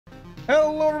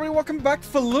Hello everybody, welcome back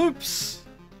for loops!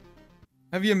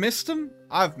 Have you missed them?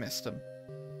 I've missed them.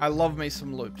 I love me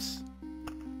some loops.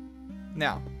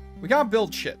 Now, we can't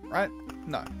build shit, right?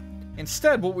 No.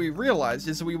 Instead, what we realized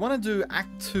is that we want to do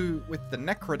Act 2 with the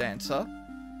Necrodancer.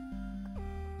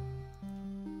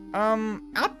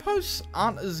 Outposts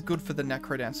aren't as good for the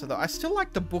Necrodancer though. I still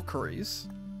like the bookeries.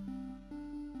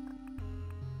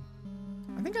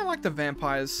 I think I like the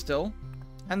vampires still.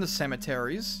 And the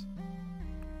cemeteries.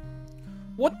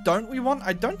 What don't we want?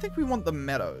 I don't think we want the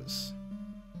meadows.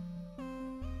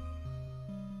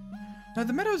 No,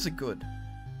 the meadows are good.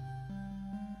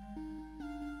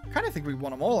 I kind of think we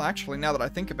want them all, actually, now that I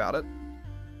think about it.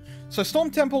 So Storm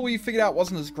Temple, we figured out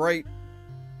wasn't as great.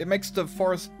 It makes the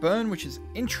forest burn, which is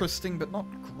interesting, but not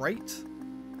great.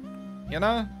 You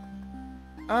know?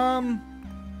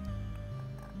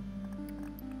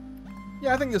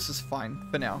 Yeah, I think this is fine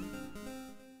for now.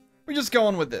 We just go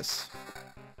on with this.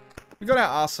 We got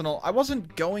our arsenal. I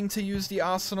wasn't going to use the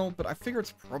arsenal, but I figure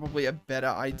it's probably a better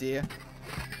idea.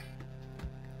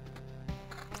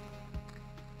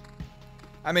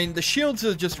 I mean, the shields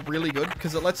are just really good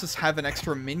because it lets us have an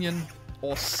extra minion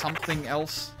or something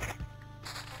else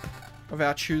of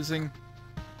our choosing.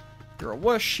 You're a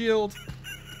worse shield.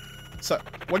 So,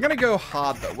 we're going to go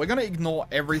hard though. We're going to ignore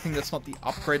everything that's not the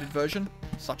upgraded version,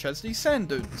 such as the sand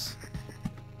dunes,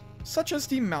 such as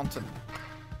the mountain.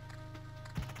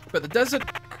 But the desert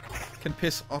can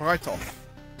piss right off.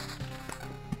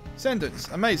 Sand dunes,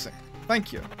 amazing.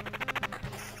 Thank you.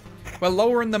 We're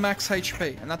lowering the max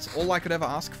HP, and that's all I could ever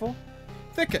ask for.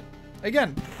 Thicket,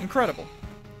 again, incredible.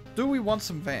 Do we want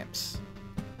some vamps?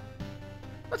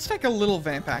 Let's take a little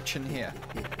vamp action here.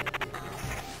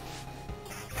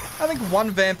 I think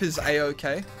one vamp is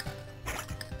a-okay.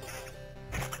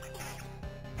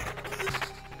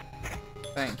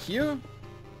 Thank you.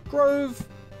 Grove.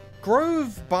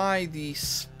 Grove by the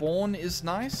spawn is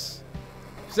nice.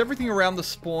 Because everything around the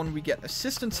spawn, we get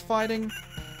assistance fighting.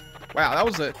 Wow, that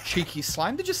was a cheeky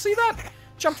slime. Did you see that?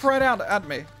 Jumped right out at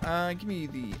me. Give me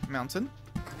the mountain.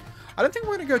 I don't think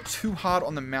we're going to go too hard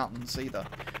on the mountains either.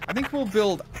 I think we'll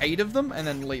build 8 of them and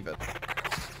then leave it.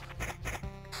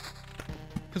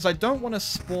 Because I don't want to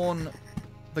spawn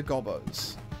the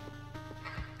gobbos.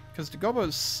 Because the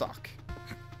gobbos suck.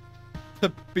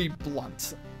 To be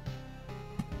blunt.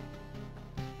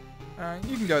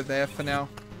 You can go there for now.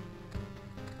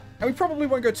 And we probably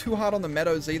won't go too hard on the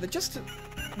meadows either. Just to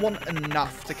want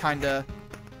enough to kind of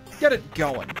get it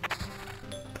going.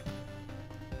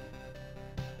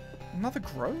 Another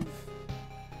grove?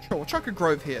 Sure, we'll chuck a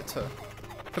grove here too.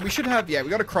 So we should have, yeah, we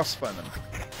got a crossbowman.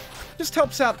 Just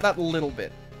helps out that little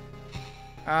bit.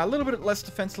 A little bit less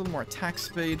defense, a little more attack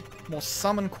speed, more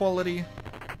summon quality.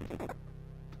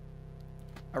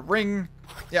 A ring.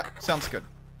 Yeah, sounds good.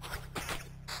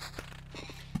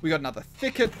 We got another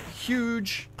thicket,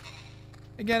 huge.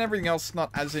 Again, everything else not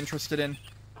as interested in.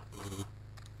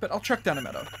 But I'll chuck down a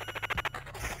meadow.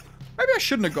 Maybe I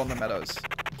shouldn't have gone the meadows.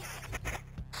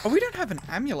 Oh, we don't have an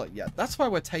amulet yet. That's why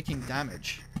we're taking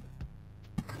damage.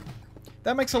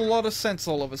 That makes a lot of sense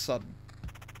all of a sudden.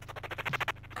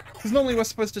 Because normally we're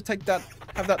supposed to take that,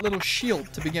 have that little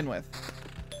shield to begin with.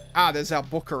 Ah, there's our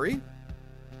bookery.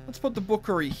 Let's put the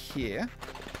bookery here.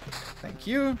 Thank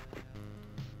you.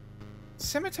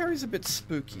 Cemetery's a bit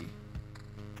spooky.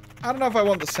 I don't know if I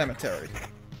want the cemetery.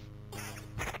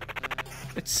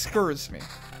 It scurs me.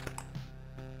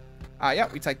 Ah, yeah,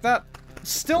 we take that.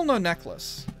 Still no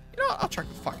necklace. You know what? I'll check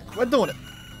the fuck it. We're doing it.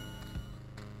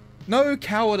 No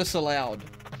cowardice allowed.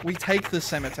 We take the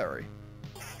cemetery.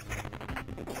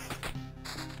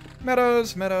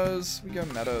 Meadows, meadows. We go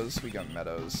meadows, we go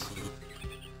meadows.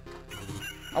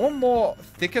 I want more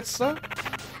thickets though.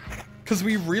 Because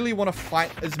we really want to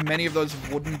fight as many of those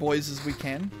wooden boys as we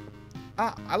can.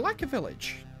 I like a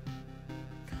village.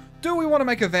 Do we want to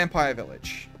make a vampire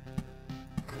village?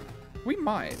 We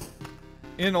might.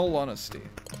 In all honesty.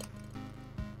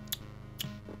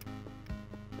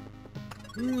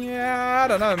 Yeah, I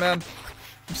don't know, man.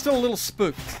 I'm still a little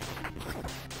spooked.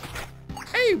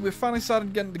 Hey, we've finally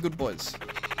started getting the good boys.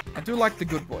 I do like the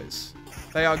good boys.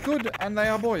 They are good and they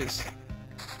are boys.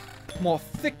 More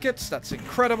thickets, that's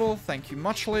incredible. Thank you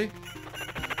muchly.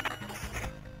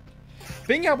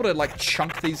 Being able to, like,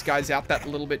 chunk these guys out that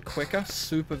little bit quicker,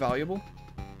 super valuable.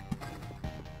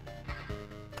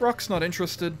 Rock's not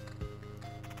interested.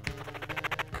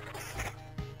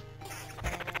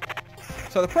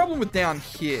 So the problem with down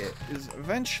here is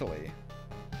eventually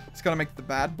it's going to make the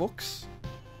bad books.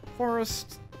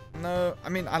 Forest, no. I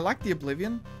mean, I like the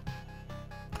Oblivion.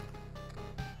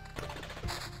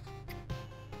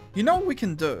 You know what we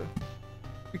can do?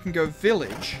 We can go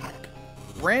village.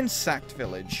 ransacked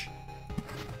village,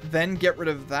 then get rid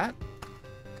of that.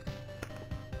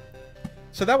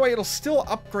 So that way it'll still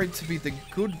upgrade to be the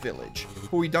good village,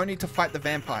 but we don't need to fight the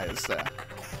vampires there.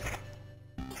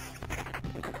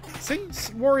 See?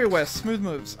 Warrior West, smooth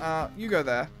moves. You go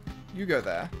there. You go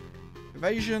there.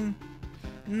 Evasion.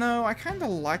 No, I kind of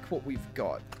like what we've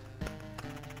got.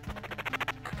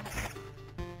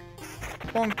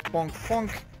 Bonk, bonk,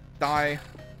 bonk. Die.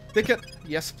 Thicket.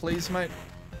 Yes, please, mate.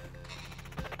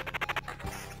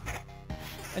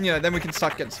 And, you know, then we can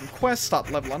start getting some quests, start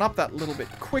leveling up that little bit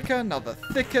quicker. Another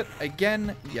thicket.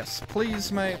 Again. Yes,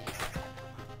 please, mate.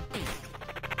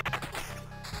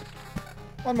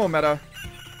 One more meadow.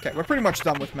 Okay, we're pretty much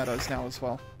done with meadows now as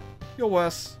well. You're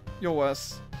worse. You're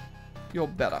worse. You're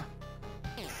better.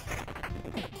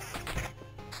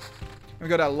 We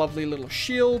got our lovely little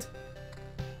shield.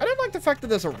 I don't like the fact that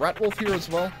there's a rat wolf here as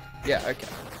well. Yeah, okay.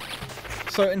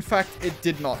 So, in fact, it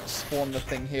did not spawn the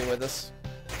thing here with us.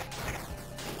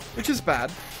 Which is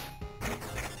bad.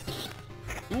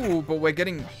 Ooh, but we're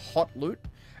getting hot loot.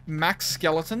 Max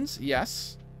skeletons,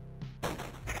 yes.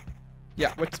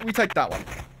 Yeah, we take that one.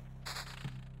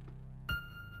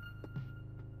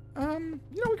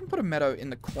 You know, we can put a meadow in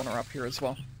the corner up here as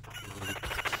well.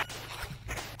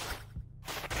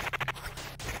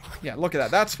 Yeah, look at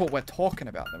that. That's what we're talking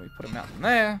about. Then we put a mountain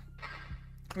there.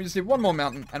 We just need one more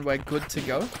mountain, and we're good to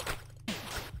go.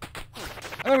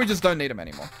 And then we just don't need them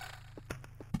anymore.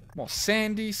 More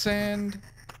sandy sand.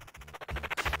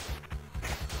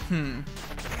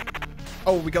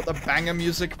 Oh, we got the banger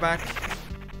music back.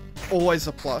 Always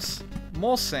a plus.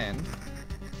 More sand.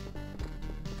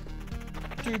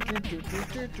 I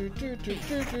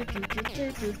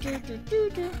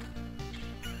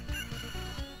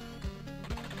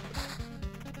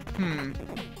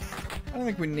don't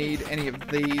think we need any of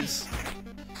these.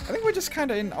 I think we're just kind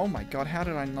of in... Oh my god, how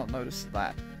did I not notice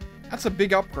that? That's a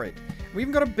big upgrade. We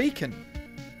even got a beacon.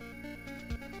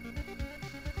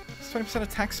 It's 20%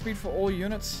 attack speed for all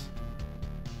units.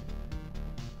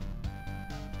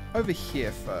 Over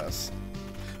here first.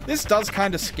 This does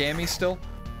kind of scare me still.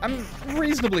 I'm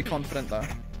reasonably confident though.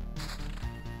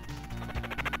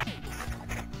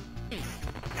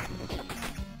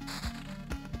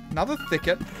 Another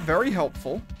thicket. Very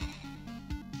helpful.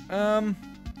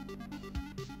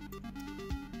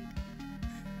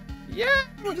 Yeah,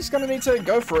 we're just gonna need to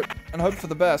go for it and hope for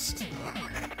the best.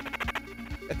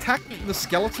 Attack the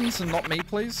skeletons and not me,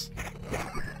 please.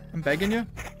 I'm begging you.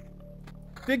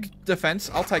 Big defense.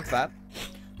 I'll take that.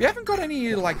 We haven't got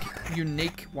any, like,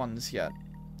 unique ones yet.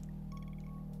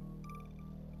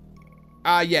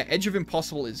 Yeah, Edge of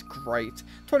Impossible is great.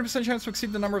 20% chance to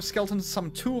exceed the number of skeletons,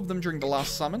 summon 2 of them during the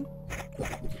last summon.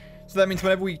 So that means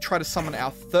whenever we try to summon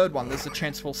our 3rd one, there's a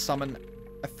chance we'll summon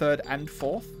a 3rd and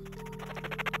 4th.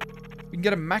 We can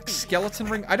get a max skeleton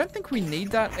ring. I don't think we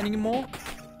need that anymore.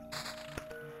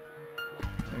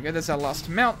 There we go, there's our last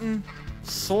mountain.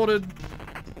 Sorted.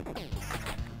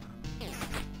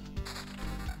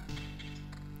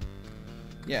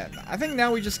 Yeah, I think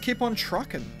now we just keep on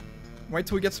trucking. Wait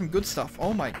till we get some good stuff.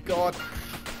 Oh my god.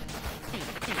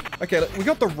 Okay, we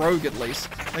got the rogue at least.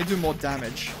 They do more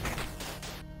damage.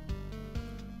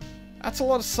 That's a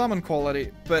lot of summon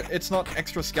quality, but it's not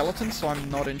extra skeletons, so I'm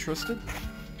not interested.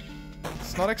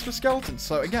 It's not extra skeletons,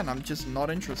 so again, I'm just not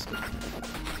interested.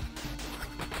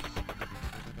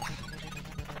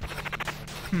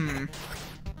 I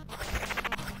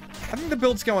think the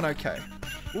build's going okay.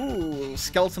 Ooh,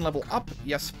 skeleton level up.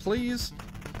 Yes, please.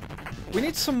 We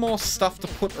need some more stuff to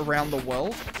put around the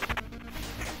world.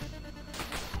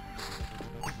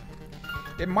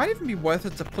 It might even be worth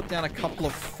it to put down a couple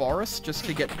of forests just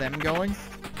to get them going.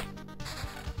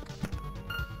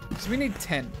 Because we need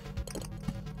 10.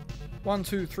 1,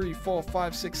 2, 3, 4,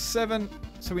 5, 6, 7.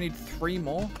 So we need 3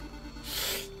 more.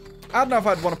 I don't know if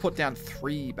I'd want to put down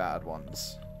 3 bad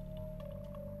ones.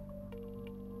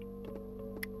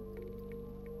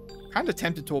 Kind of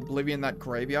tempted to Oblivion that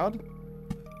graveyard.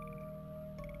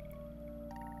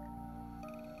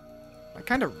 I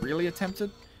kind of really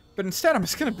attempted. But instead, I'm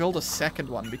just going to build a 2nd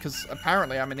one because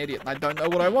apparently I'm an idiot and I don't know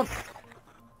what I want.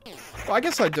 Well, I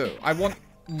guess I do. I want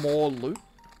more loot.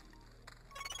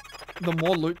 The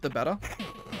more loot, the better.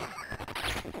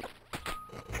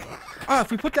 Ah,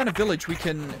 if we put down a village, we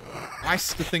can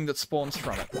ice the thing that spawns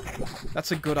from it.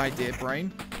 That's a good idea,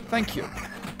 brain. Thank you.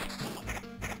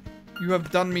 You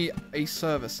have done me a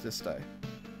service this day.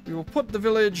 We will put the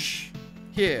village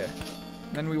here.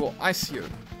 And then we will ice you.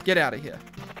 Get out of here.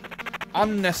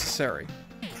 Unnecessary.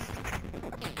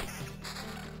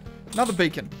 Another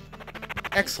beacon.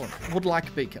 Excellent. Would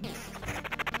like beacon.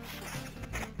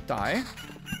 Die.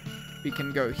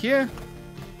 Beacon go here.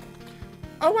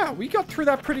 Oh wow, we got through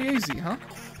that pretty easy, huh?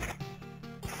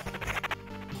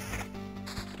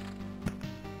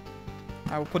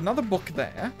 I will put another book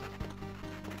there.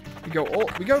 We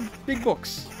go big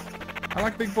books. I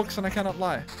like big books and I cannot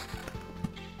lie.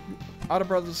 Other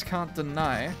brothers can't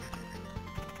deny.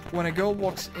 When a girl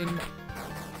walks in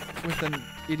with an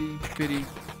itty bitty...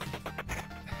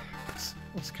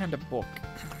 What's kind of book?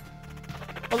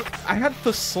 Oh, I had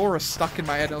Thesaurus stuck in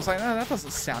my head and I was like, no, that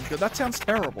doesn't sound good. That sounds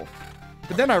terrible.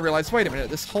 But then I realized, wait a minute,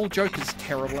 this whole joke is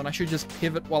terrible and I should just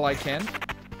pivot while I can.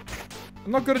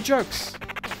 I'm not good at jokes.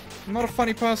 I'm not a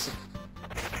funny person.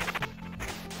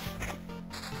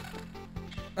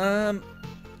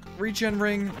 Regen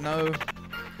ring, no.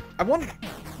 I want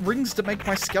rings to make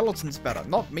my skeletons better,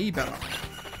 not me better.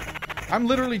 I'm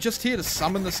literally just here to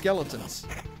summon the skeletons.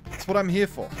 That's what I'm here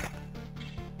for.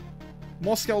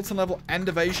 More skeleton level and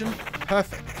evasion.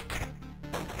 Perfect.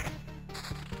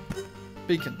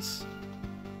 Beacons.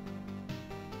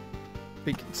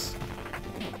 Beacons.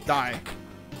 Die.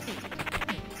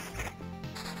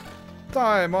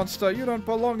 Die, monster. You don't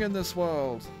belong in this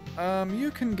world.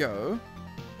 You can go.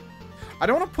 I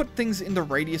don't want to put things in the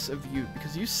radius of you,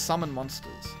 because you summon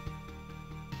monsters.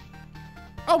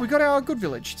 Oh, we got our good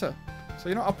village, too. So,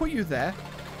 you know, I'll put you there.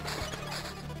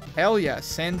 Hell yeah.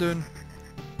 Sand dune.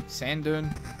 Sand dune.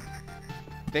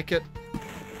 Thicket.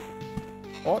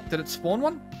 Oh, did it spawn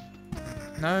one?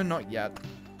 No, not yet.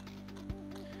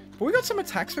 But we got some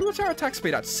attack speed. What's our attack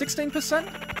speed at?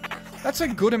 16%? That's a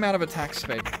good amount of attack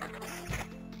speed.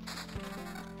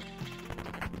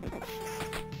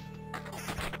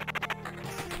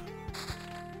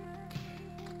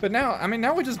 But now, I mean,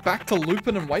 now we're just back to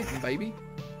looping and waiting, baby.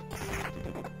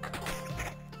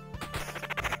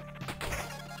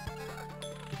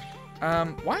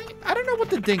 Why? I don't know what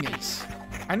the ding is.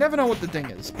 I never know what the ding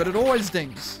is, but it always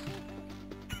dings.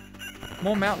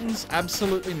 More mountains?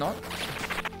 Absolutely not.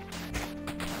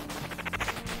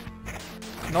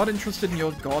 Not interested in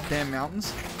your goddamn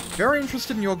mountains. Very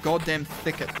interested in your goddamn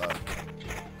thicket, though.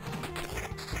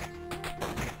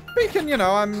 Beacon, you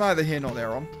know, I'm neither here nor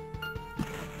there on.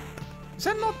 Is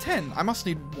that not 10? I must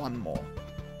need one more.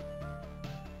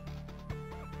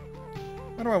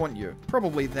 Where do I want you?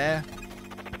 Probably there.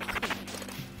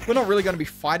 We're not really going to be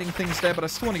fighting things there, but I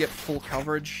still want to get full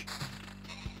coverage.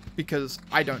 Because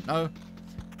I don't know.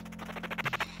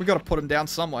 We got to put him down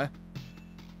somewhere.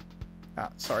 Ah,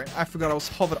 sorry. I forgot I was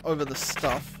hovered over the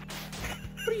stuff.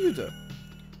 What do you do?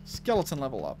 Skeleton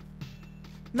level up.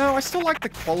 No, I still like the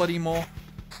quality more.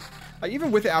 Like,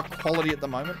 even with our quality at the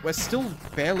moment, we're still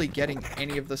barely getting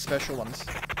any of the special ones.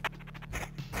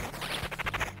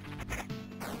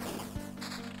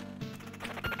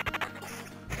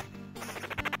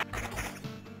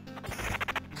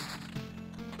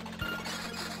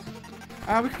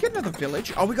 We could get another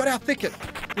village. Oh, we got our thicket.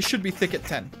 This should be thicket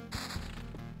 10.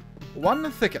 One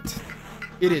thicket.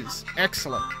 It is.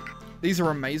 Excellent. These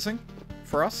are amazing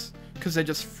for us, because they're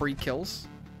just free kills.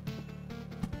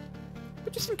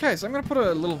 But just in case, I'm going to put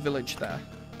a little village there.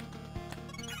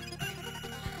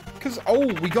 Because, oh,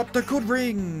 we got the good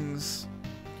rings.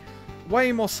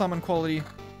 Way more summon quality.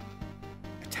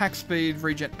 Attack speed,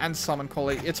 regen, and summon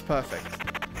quality. It's perfect.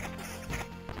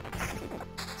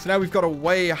 So now we've got a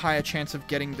way higher chance of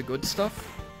getting the good stuff.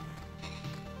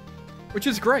 Which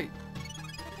is great.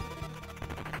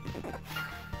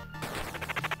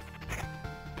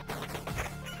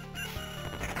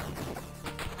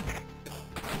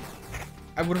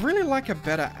 I would really like a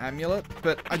better amulet,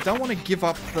 but I don't want to give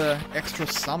up the extra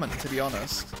summon, to be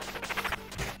honest.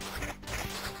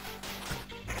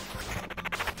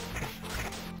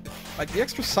 Like, the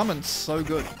extra summon's so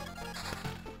good.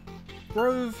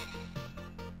 Grove.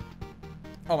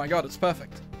 Oh my god, it's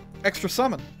perfect. Extra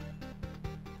summon.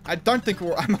 I don't think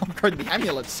I'm upgrading the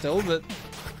amulet still, but...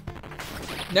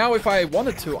 Now if I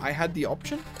wanted to, I had the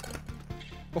option.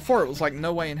 Before it was like,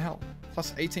 no way in hell.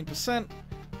 Plus 18%.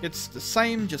 It's the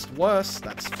same, just worse.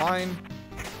 That's fine.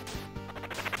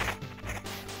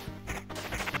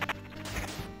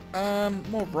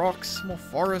 More rocks, more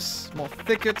forests, more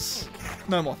thickets.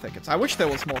 No more thickets. I wish there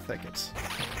was more thickets.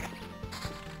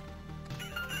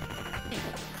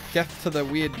 Death to the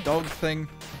weird dog thing.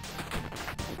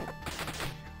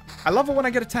 I love it when I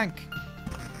get a tank.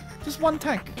 Just one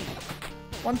tank.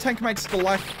 One tank makes the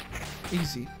life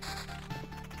easy.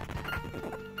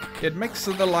 It makes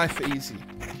the life easy.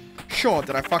 Sure,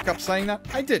 did I fuck up saying that?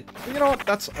 I did. But you know what?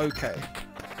 That's okay.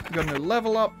 We got a new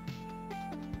level up.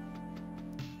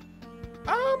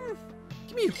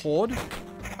 Give me Horde.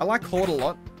 I like Horde a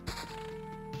lot.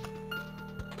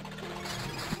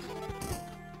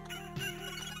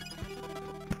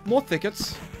 More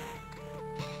thickets.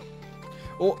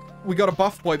 Or we got a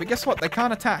buff boy, but guess what? They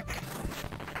can't attack.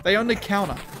 They only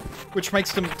counter, which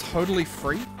makes them totally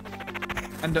free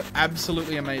and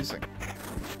absolutely amazing.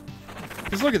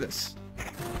 Because look at this.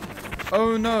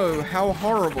 Oh no, how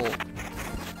horrible.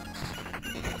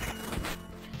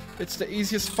 It's the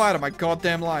easiest fight of my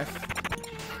goddamn life.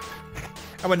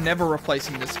 And we're never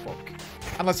replacing this book.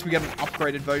 Unless we get an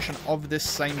upgraded version of this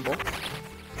same book.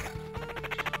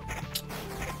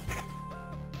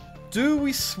 Do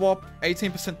we swap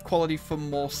 18% quality for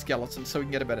more skeletons so we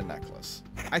can get a better necklace?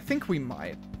 I think we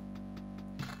might.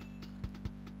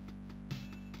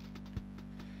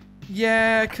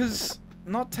 Yeah, because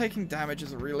not taking damage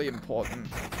is really important.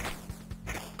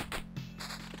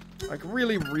 Like,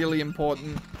 really, really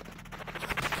important.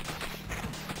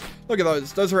 Look at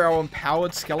those. Those are our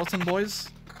empowered skeleton boys.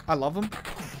 I love them.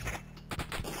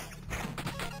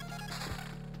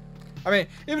 I mean,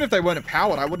 even if they weren't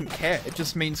empowered, I wouldn't care. It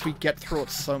just means we get through it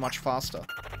so much faster.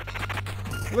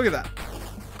 Look at that.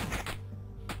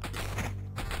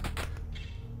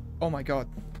 Oh my god.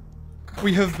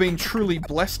 We have been truly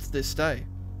blessed this day.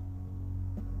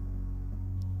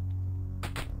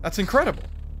 That's incredible.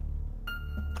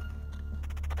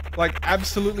 Like,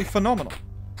 absolutely phenomenal.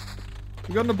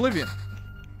 We got an Oblivion.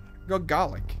 We got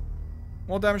Garlic.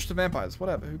 More damage to vampires.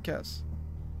 Whatever, who cares?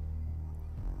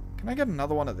 Can I get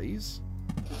another one of these?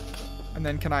 And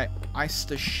then can I ice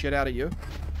the shit out of you?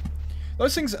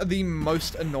 Those things are the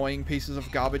most annoying pieces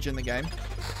of garbage in the game.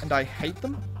 And I hate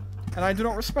them. And I do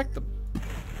not respect them.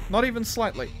 Not even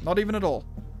slightly. Not even at all.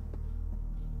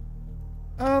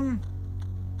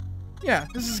 Yeah,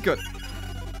 this is good.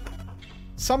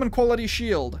 Summon quality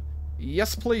shield.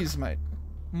 Yes, please, mate.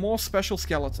 More special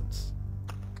skeletons.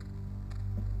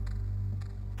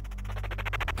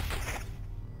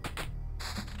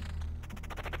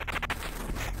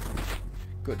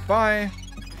 Goodbye.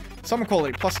 Summon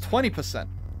quality plus 20%.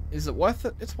 Is it worth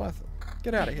it? It's worth it.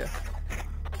 Get out of here.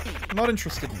 I'm not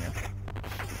interested in you.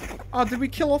 Oh, did we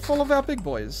kill off all of our big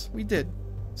boys? We did.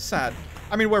 Sad.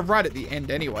 I mean, we're right at the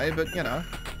end anyway, but, you know,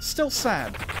 still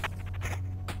sad.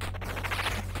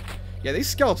 Yeah, these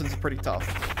skeletons are pretty tough.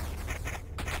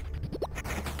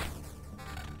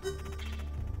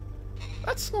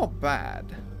 That's not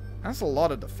bad. That's a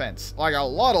lot of defense. Like, a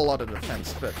lot of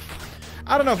defense, but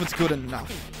I don't know if it's good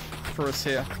enough for us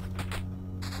here.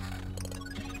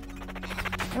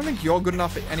 I don't think you're good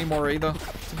enough anymore either,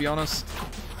 to be honest.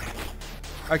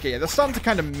 Okay, yeah, they're starting to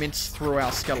kind of mince through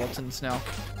our skeletons now.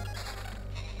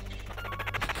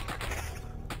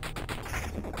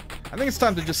 I think it's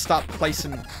time to just start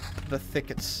placing the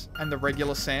thickets and the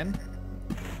regular sand.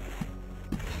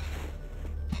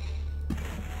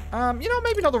 You know,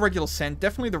 maybe not the regular sand,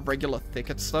 definitely the regular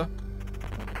thickets, though.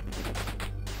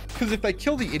 Because if they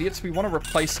kill the idiots, we want to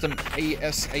replace them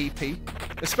ASAP.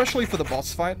 Especially for the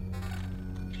boss fight.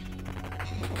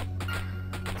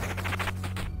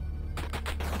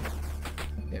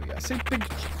 There we go. See, big,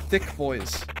 thick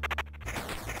boys.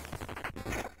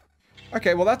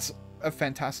 Okay, well that's a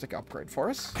fantastic upgrade for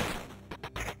us.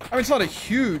 I mean, it's not a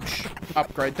huge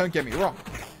upgrade, don't get me wrong.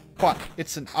 But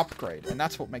it's an upgrade, and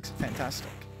that's what makes it fantastic.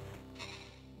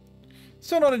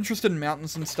 Still not interested in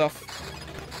mountains and stuff.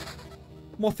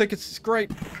 More thickets is great.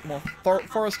 More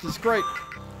forest is great.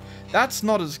 That's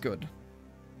not as good.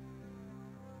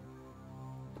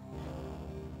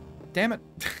 Damn it.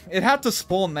 It had to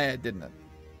spawn there, didn't it?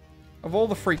 Of all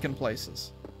the freaking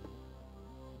places.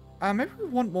 Maybe we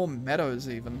want more meadows,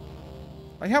 even.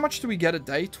 Like, how much do we get a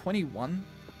day? 21?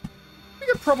 We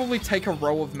could probably take a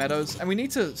row of meadows, and we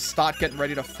need to start getting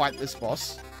ready to fight this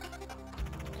boss.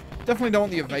 Definitely don't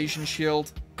want the evasion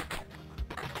shield.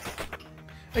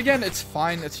 Again, it's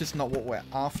fine. It's just not what we're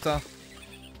after.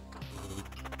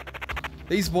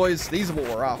 These boys, these are what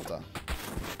we're after.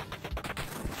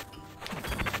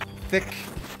 Thick.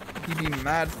 He'd be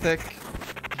mad thick.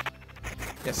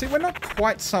 Yeah, see, we're not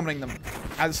quite summoning them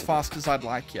as fast as I'd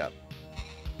like yet.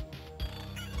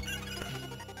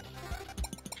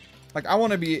 Like, I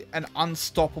want to be an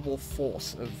unstoppable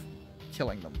force of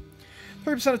killing them.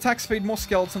 3% attack speed, more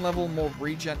skeleton level, more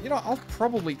regen. You know, I'll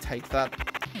probably take that.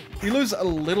 We lose a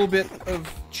little bit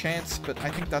of chance, but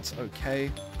I think that's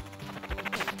okay.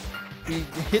 We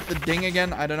hit the ding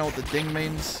again. I don't know what the ding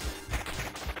means.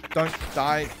 Don't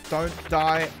die. Don't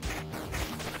die.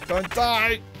 Don't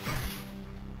die!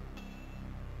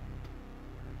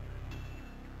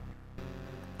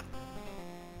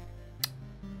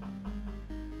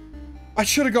 I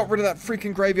should have got rid of that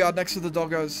freaking graveyard next to the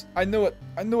doggos. I knew it.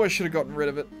 I knew I should have gotten rid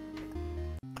of it.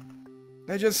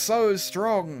 They're just so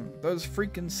strong. Those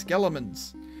freaking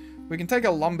skeletons. We can take a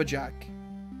lumberjack.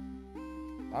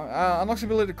 Unlocks the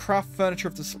ability to craft furniture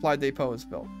if the supply depot is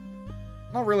built.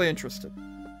 Not really interested.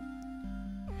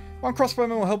 One crossbowman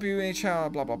will help you in each hour,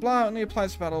 blah blah blah. Only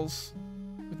applies to battles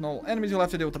with normal enemies. You'll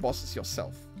have to deal with the bosses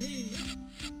yourself.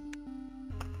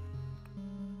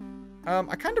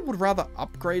 I kind of would rather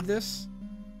upgrade this.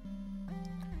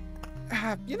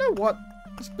 You know what?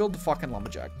 Let's build the fucking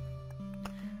lumberjack.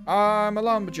 I'm a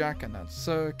lumberjack and that's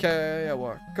okay. I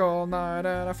work all night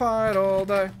and I fight all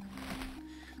day.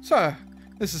 So,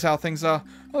 this is how things are.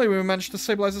 Earlier we managed to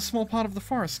stabilize a small part of the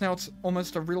forest. Now it's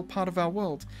almost a real part of our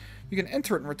world. You can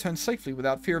enter it and return safely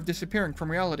without fear of disappearing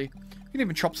from reality. You can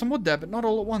even chop some wood there, but not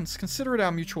all at once. Consider it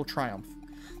our mutual triumph.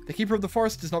 The keeper of the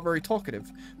forest is not very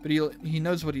talkative, but he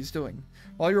knows what he's doing.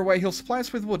 While you're away, he'll supply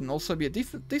us with wood and also be a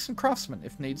decent craftsman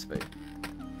if needs be.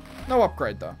 No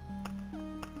upgrade though.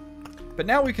 But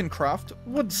now we can craft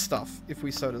wood stuff if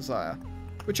we so desire,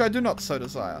 which I do not so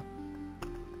desire.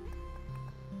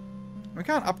 We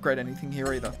can't upgrade anything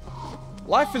here either.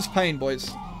 Life is pain,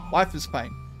 boys. Life is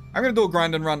pain. I'm going to do a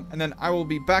grind and run, and then I will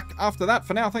be back after that.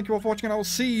 For now, thank you all for watching, and I will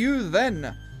see you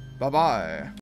then. Bye-bye.